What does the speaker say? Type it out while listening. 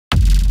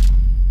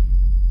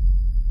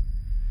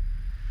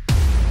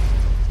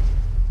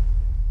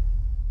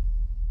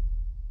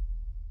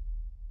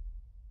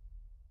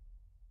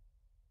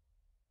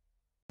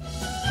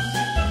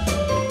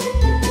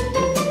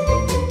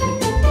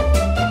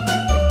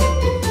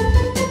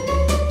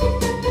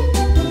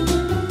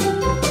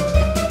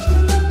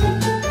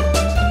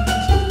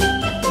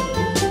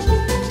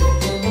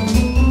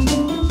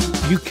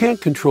can't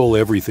control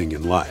everything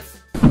in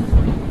life.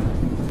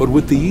 But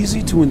with the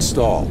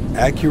easy-to-install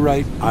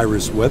Accurite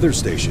Iris weather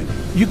station,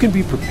 you can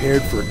be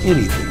prepared for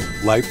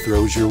anything life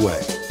throws your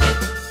way.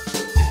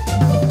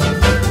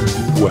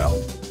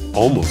 Well,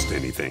 almost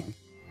anything.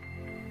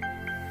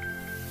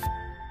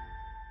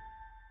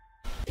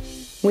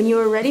 When you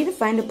are ready to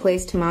find a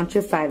place to mount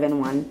your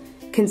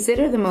 5-in-1,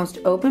 consider the most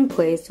open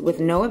place with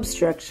no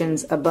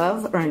obstructions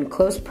above or in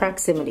close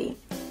proximity.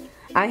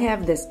 I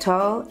have this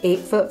tall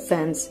 8-foot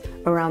fence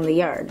around the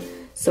yard,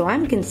 so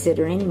I'm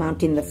considering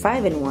mounting the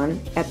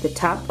 5-in-1 at the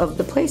top of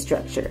the play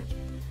structure.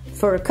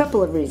 For a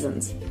couple of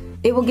reasons.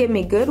 It will give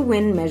me good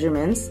wind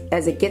measurements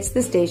as it gets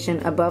the station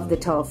above the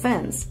tall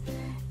fence,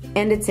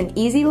 and it's an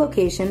easy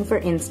location for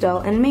install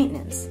and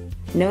maintenance.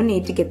 No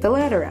need to get the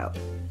ladder out.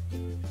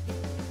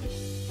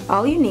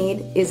 All you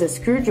need is a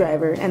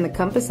screwdriver and the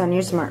compass on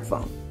your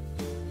smartphone.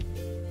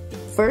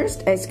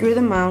 First, I screw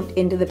the mount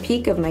into the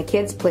peak of my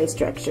kid's play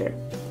structure.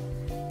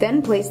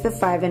 Then place the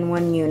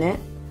 5-in-1 unit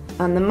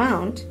on the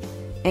mount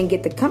and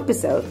get the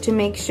compass out to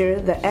make sure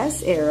the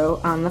S arrow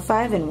on the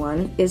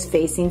 5-in-1 is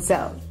facing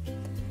south.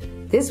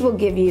 This will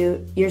give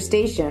you your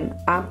station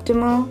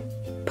optimal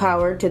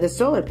power to the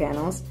solar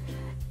panels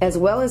as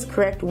well as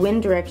correct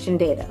wind direction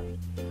data.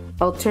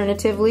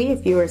 Alternatively,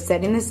 if you are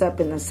setting this up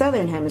in the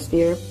southern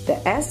hemisphere,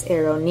 the S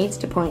arrow needs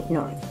to point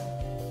north.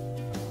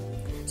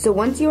 So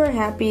once you are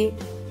happy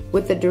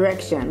with the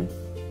direction,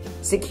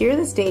 secure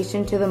the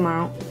station to the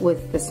mount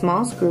with the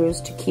small screws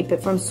to keep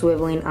it from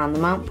swiveling on the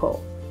mount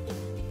pole.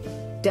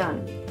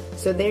 Done.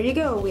 So there you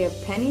go, we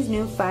have Penny's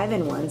new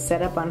 5-in-1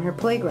 set up on her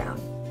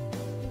playground.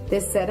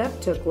 This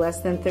setup took less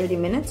than 30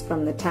 minutes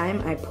from the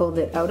time I pulled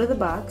it out of the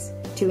box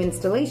to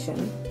installation,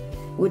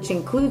 which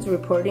includes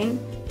reporting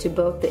to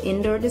both the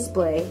indoor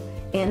display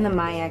and the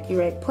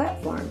MyAccurite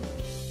platform.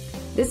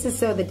 This is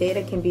so the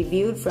data can be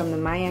viewed from the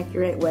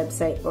MyAccurite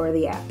website or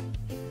the app.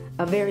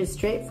 A very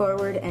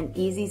straightforward and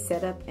easy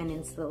setup and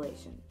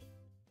installation.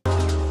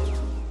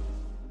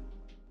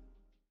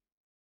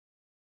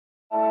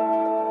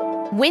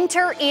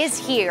 Winter is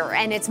here,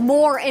 and it's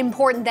more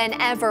important than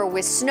ever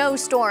with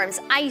snowstorms,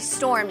 ice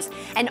storms,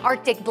 and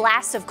Arctic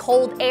blasts of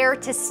cold air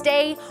to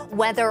stay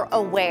weather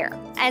aware.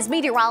 As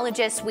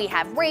meteorologists, we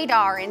have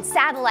radar and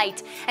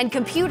satellite and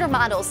computer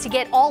models to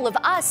get all of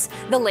us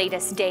the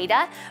latest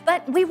data,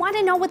 but we want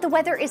to know what the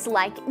weather is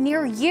like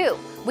near you.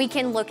 We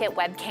can look at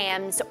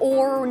webcams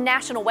or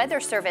National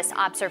Weather Service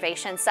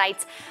observation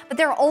sites, but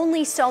there are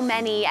only so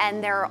many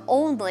and there are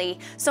only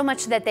so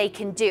much that they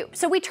can do.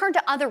 So we turn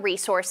to other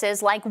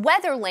resources like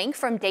WeatherLink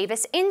from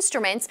Davis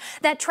Instruments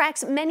that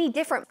tracks many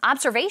different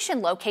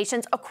observation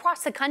locations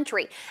across the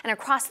country and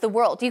across the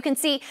world. You can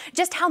see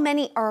just how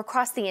many are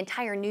across the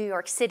entire New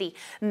York City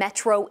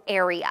metro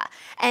area.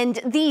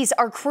 And these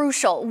are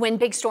crucial when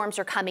big storms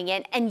are coming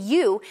in, and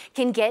you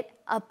can get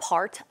a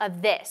part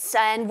of this.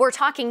 And we're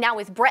talking now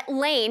with Brett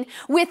Lane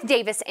with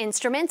Davis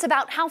Instruments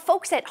about how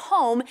folks at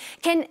home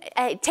can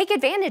take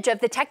advantage of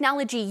the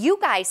technology you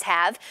guys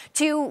have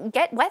to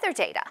get weather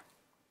data.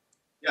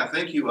 Yeah,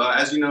 thank you.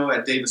 As you know,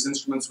 at Davis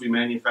Instruments, we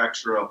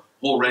manufacture a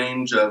whole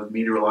range of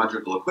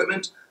meteorological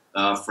equipment,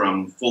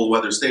 from full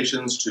weather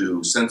stations to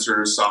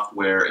sensors,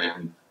 software,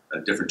 and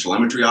different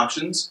telemetry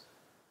options.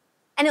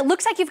 And it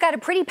looks like you've got a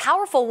pretty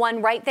powerful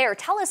one right there.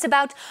 Tell us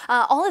about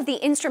all of the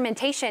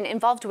instrumentation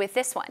involved with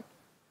this one.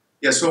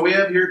 Yeah, so what we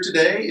have here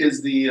today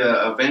is the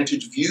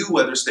Vantage View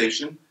weather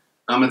station.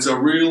 It's a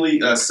really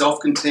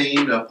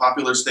self-contained,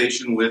 popular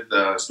station with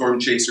storm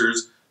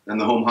chasers and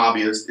the home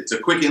hobbyists. It's a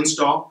quick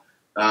install.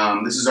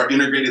 This is our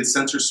integrated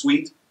sensor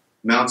suite.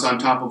 Mounts on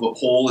top of a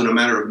pole in a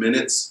matter of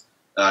minutes.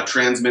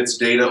 Transmits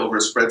data over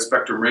a spread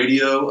spectrum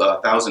radio,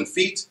 1,000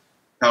 feet,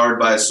 powered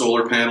by a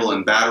solar panel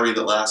and battery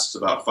that lasts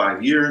about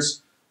 5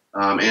 years.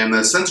 And the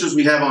sensors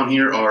we have on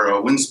here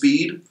are wind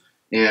speed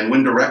and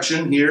wind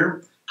direction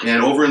here.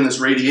 And over in this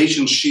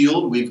radiation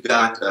shield, we've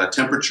got a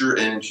temperature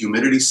and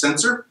humidity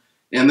sensor.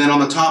 And then on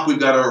the top, we've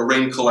got our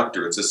rain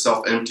collector. It's a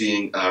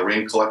self-emptying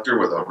rain collector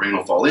where the rain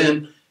will fall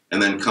in and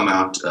then come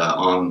out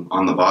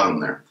on the bottom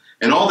there.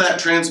 And all that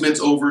transmits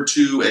over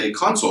to a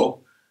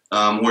console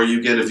where you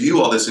get to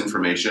view all this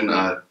information,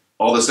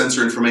 all the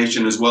sensor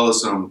information, as well as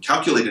some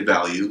calculated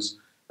values,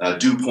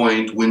 dew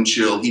point, wind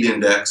chill, heat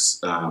index,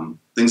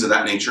 things of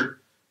that nature.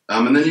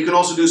 And then you can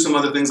also do some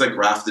other things like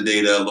graph the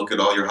data, look at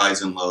all your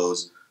highs and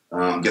lows,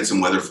 get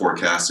some weather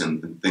forecasts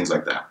and things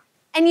like that.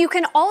 And you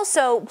can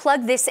also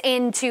plug this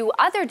into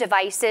other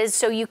devices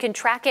so you can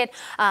track it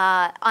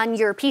on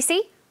your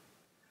PC?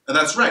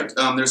 That's right.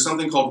 There's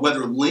something called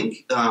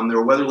WeatherLink. There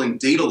are WeatherLink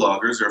data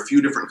loggers. There are a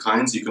few different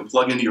kinds you can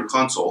plug into your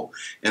console,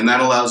 and that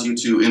allows you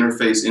to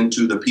interface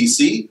into the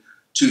PC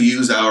to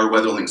use our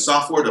WeatherLink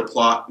software to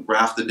plot,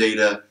 graph the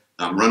data,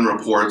 run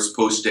reports,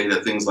 post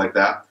data, things like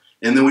that.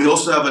 And then we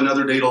also have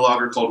another data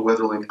logger called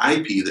WeatherLink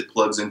IP that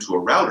plugs into a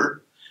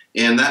router,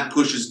 and that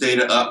pushes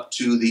data up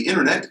to the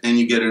internet, and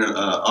you get an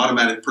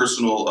automatic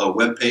personal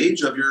web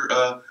page of your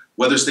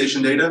weather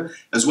station data,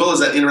 as well as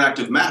that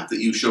interactive map that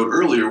you showed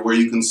earlier where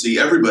you can see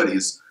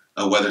everybody's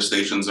weather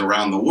stations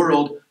around the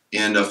world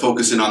and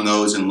focus in on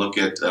those and look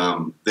at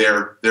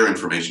their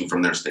information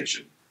from their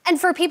station. And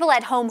for people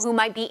at home who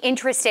might be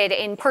interested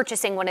in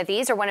purchasing one of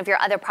these or one of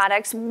your other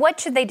products, what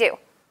should they do?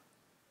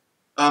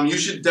 You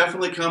should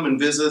definitely come and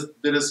visit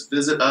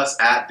us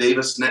at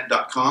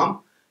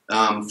davisnet.com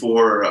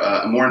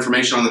for more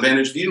information on the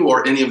Vantage View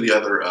or any of the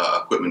other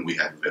equipment we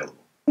have available.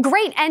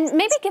 Great, and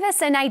maybe give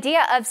us an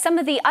idea of some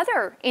of the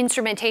other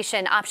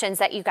instrumentation options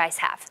that you guys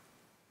have.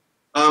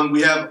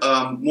 We have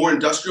more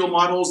industrial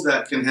models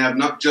that can have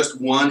not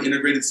just one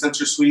integrated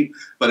sensor suite,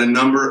 but a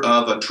number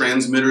of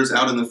transmitters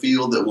out in the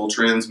field that will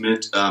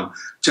transmit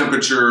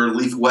temperature,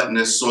 leaf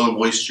wetness, soil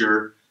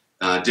moisture,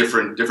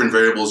 different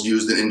variables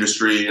used in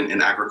industry and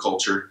in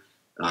agriculture.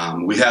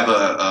 We have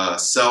a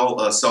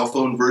cell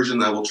phone version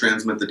that will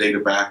transmit the data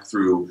back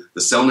through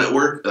the cell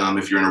network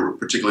if you're in a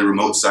particularly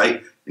remote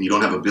site and you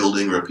don't have a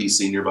building or a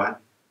PC nearby.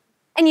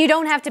 And you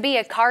don't have to be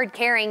a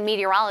card-carrying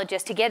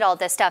meteorologist to get all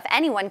this stuff.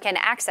 Anyone can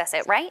access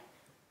it, right?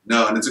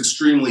 No, and it's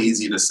extremely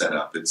easy to set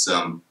up. It's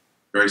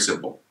very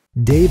simple.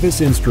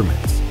 Davis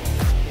Instruments,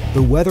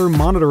 the weather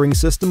monitoring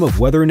system of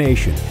Weather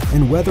Nation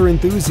and weather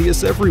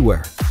enthusiasts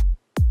everywhere.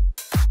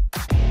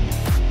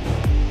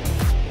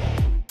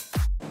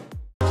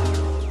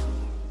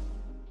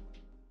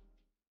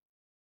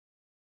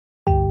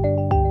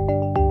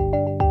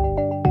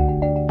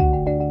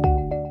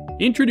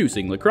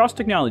 Introducing Lacrosse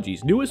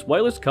Technology's newest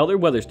wireless color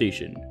weather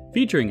station,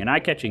 featuring an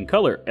eye-catching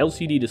color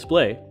LCD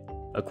display,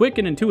 a quick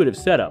and intuitive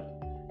setup,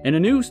 and a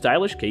new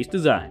stylish case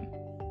design.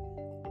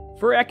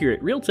 For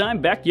accurate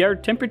real-time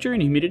backyard temperature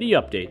and humidity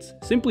updates,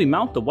 simply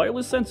mount the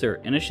wireless sensor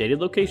in a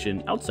shaded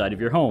location outside of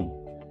your home.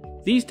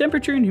 These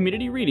temperature and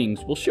humidity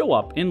readings will show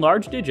up in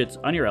large digits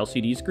on your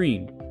LCD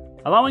screen,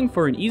 allowing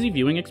for an easy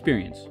viewing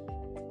experience.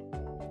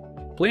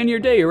 Plan your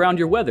day around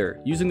your weather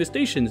using the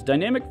station's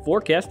dynamic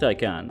forecast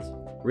icons.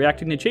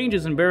 Reacting to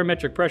changes in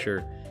barometric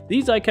pressure,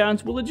 these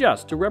icons will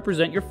adjust to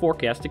represent your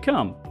forecast to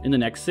come in the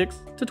next 6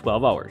 to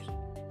 12 hours.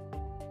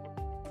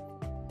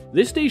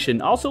 This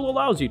station also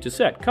allows you to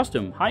set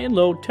custom high and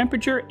low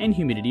temperature and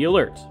humidity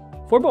alerts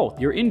for both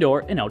your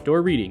indoor and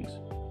outdoor readings.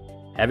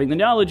 Having the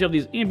knowledge of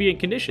these ambient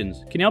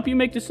conditions can help you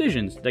make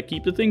decisions that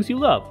keep the things you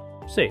love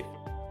safe.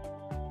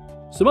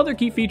 Some other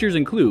key features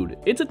include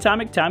its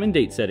atomic time and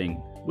date setting,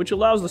 which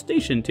allows the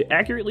station to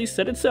accurately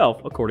set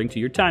itself according to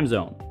your time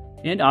zone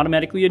and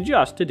automatically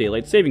adjust to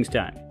daylight savings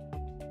time.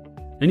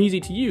 An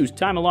easy-to-use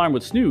time alarm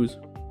with snooze,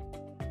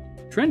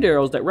 trend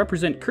arrows that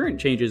represent current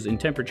changes in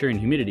temperature and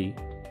humidity,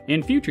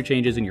 and future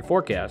changes in your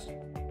forecast,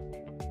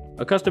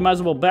 a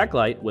customizable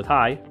backlight with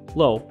high,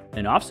 low,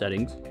 and off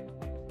settings,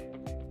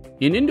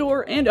 and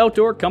indoor and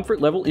outdoor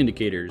comfort level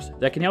indicators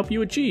that can help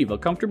you achieve a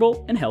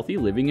comfortable and healthy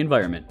living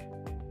environment.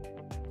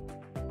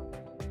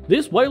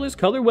 This wireless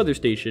color weather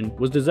station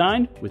was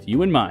designed with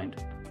you in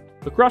mind.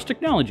 Lacrosse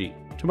Technology,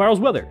 tomorrow's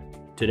weather,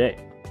 today.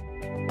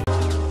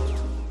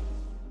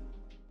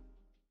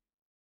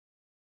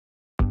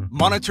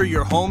 Monitor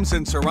your homes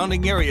and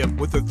surrounding area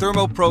with the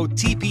ThermoPro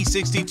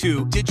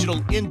TP62 digital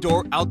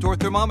indoor-outdoor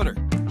thermometer.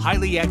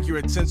 Highly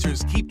accurate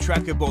sensors keep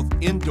track of both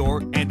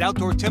indoor and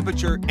outdoor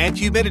temperature and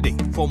humidity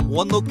from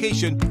one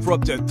location for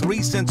up to 3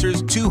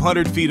 sensors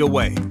 200 feet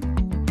away.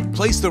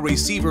 Place the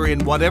receiver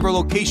in whatever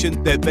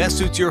location that best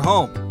suits your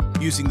home,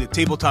 using the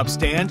tabletop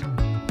stand,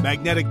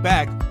 magnetic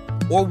back,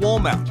 or wall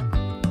mount.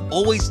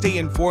 Always stay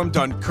informed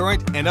on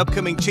current and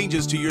upcoming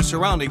changes to your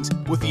surroundings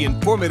with the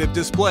informative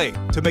display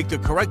to make the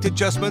correct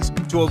adjustments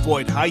to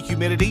avoid high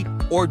humidity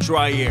or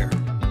dry air.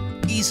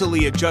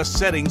 Easily adjust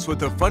settings with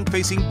the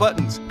front-facing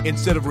buttons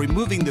instead of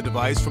removing the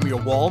device from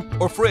your wall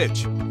or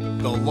fridge.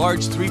 The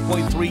large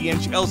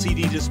 3.3-inch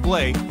LCD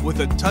display with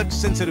a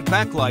touch-sensitive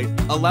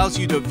backlight allows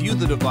you to view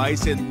the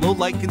device in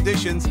low-light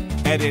conditions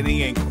at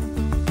any angle.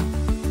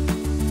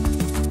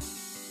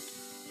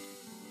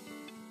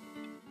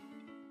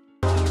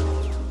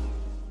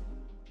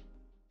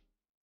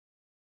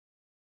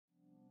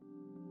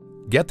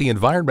 Get the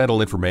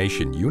environmental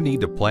information you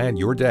need to plan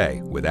your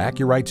day with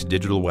Accurite's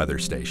digital weather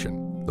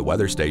station. The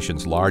weather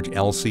station's large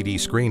LCD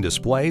screen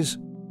displays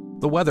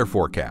the weather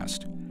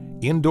forecast,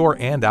 indoor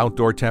and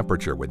outdoor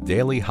temperature with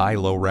daily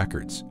high-low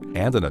records,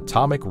 and an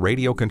atomic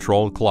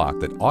radio-controlled clock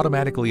that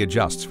automatically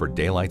adjusts for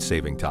daylight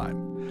saving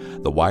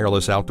time. The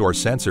wireless outdoor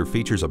sensor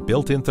features a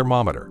built-in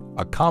thermometer,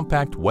 a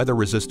compact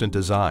weather-resistant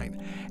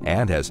design,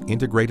 and has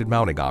integrated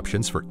mounting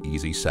options for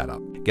easy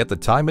setup. Get the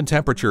time and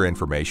temperature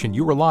information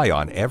you rely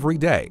on every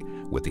day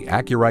with the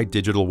Accurite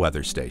digital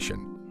weather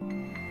station.